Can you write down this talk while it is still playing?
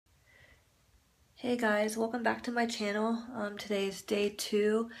Hey guys, welcome back to my channel. Today's day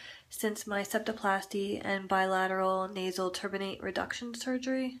 2 since my septoplasty and bilateral nasal turbinate reduction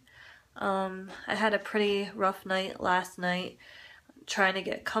surgery. I had a pretty rough night last night trying to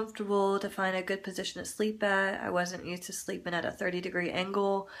get comfortable to find a good position to sleep at. I wasn't used to sleeping at a 30-degree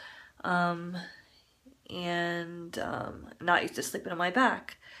angle and not used to sleeping on my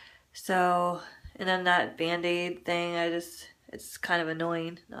back. So, and then that band-aid thing, it's kind of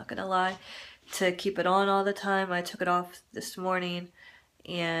annoying, not gonna lie, to keep it on all the time. I took it off this morning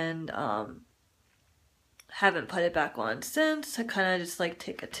and haven't put it back on since. I kind of just like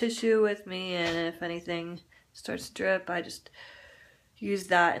take a tissue with me, and if anything starts to drip, I just use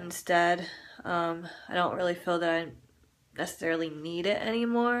that instead. I don't really feel that I necessarily need it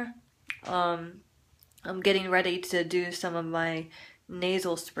anymore. I'm getting ready to do some of my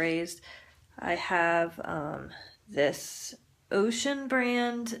nasal sprays. I have this Ocean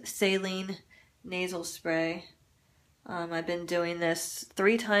brand saline nasal spray. I've been doing this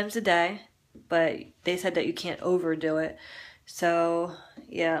 3 times a day, but they said that you can't overdo it. So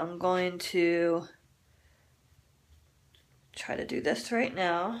yeah, I'm going to try to do this right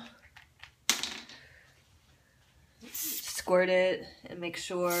now. Squirt it and make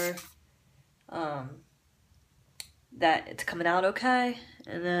sure that it's coming out okay,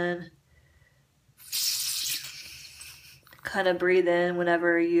 and then kind of breathe in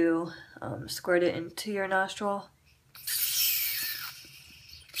whenever you squirt it into your nostril.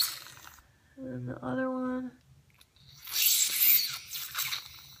 And the other one.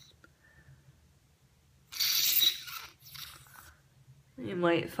 You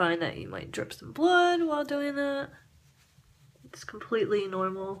might find that you might drip some blood while doing that. It's completely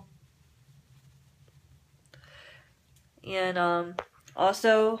normal. And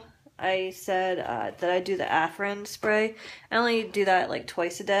also, I said that I do the Afrin spray. I only do that like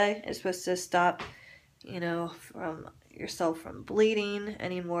twice a day. It's supposed to stop, from yourself from bleeding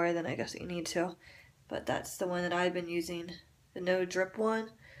any more than I guess you need to. But that's the one that I've been using, the no drip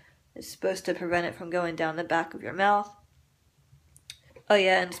one. It's supposed to prevent it from going down the back of your mouth. Oh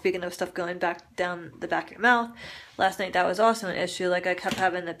yeah, and speaking of stuff going back down the back of your mouth, last night that was also an issue. Like, I kept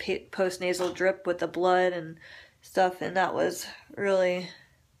having the post-nasal drip with the blood and stuff, and that was really,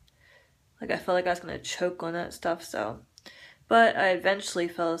 like, I felt like I was going to choke on that stuff, so. But I eventually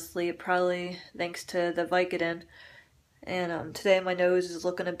fell asleep, probably thanks to the Vicodin. And today my nose is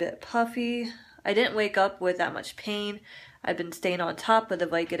looking a bit puffy. I didn't wake up with that much pain. I've been staying on top of the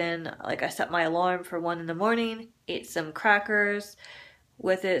Vicodin. Like, I set my alarm for 1 in the morning, ate some crackers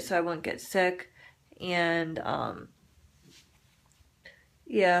with it so I wouldn't get sick. And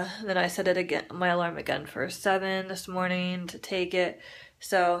yeah, then I set it again, my alarm again for 7 this morning to take it.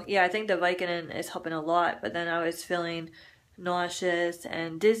 So yeah, I think the Vicodin is helping a lot, but then I was feeling nauseous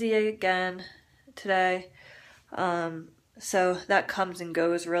and dizzy again today. So that comes and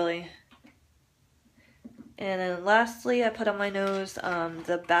goes really. And then lastly, I put on my nose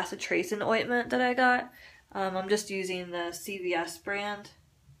the bacitracin ointment that I got. I'm just using the CVS brand.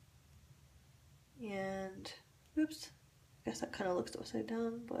 And, oops, I guess that kind of looks upside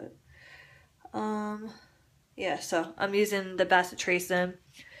down, but, yeah, so I'm using the bacitracin.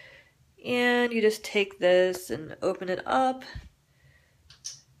 And you just take this and open it up.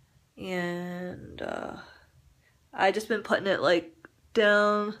 And, I just been putting it, like,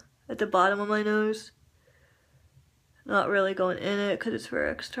 down at the bottom of my nose. Not really going in it because it's for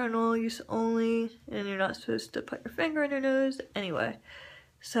external use only, and you're not supposed to put your finger in your nose anyway.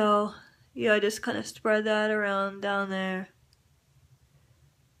 So yeah, I just kind of spread that around down there.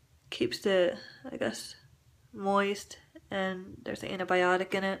 Keeps it, I guess, moist, and there's an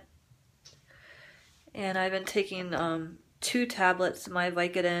antibiotic in it. And I've been taking 2 tablets of my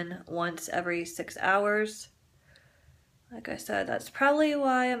Vicodin once every 6 hours. Like I said, that's probably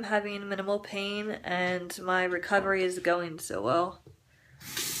why I'm having minimal pain and my recovery is going so well.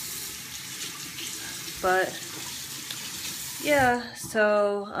 But yeah,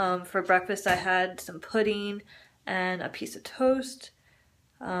 so for breakfast I had some pudding and a piece of toast.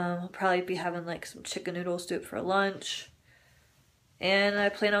 I'll probably be having like some chicken noodle soup for lunch. And I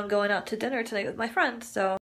plan on going out to dinner tonight with my friends, so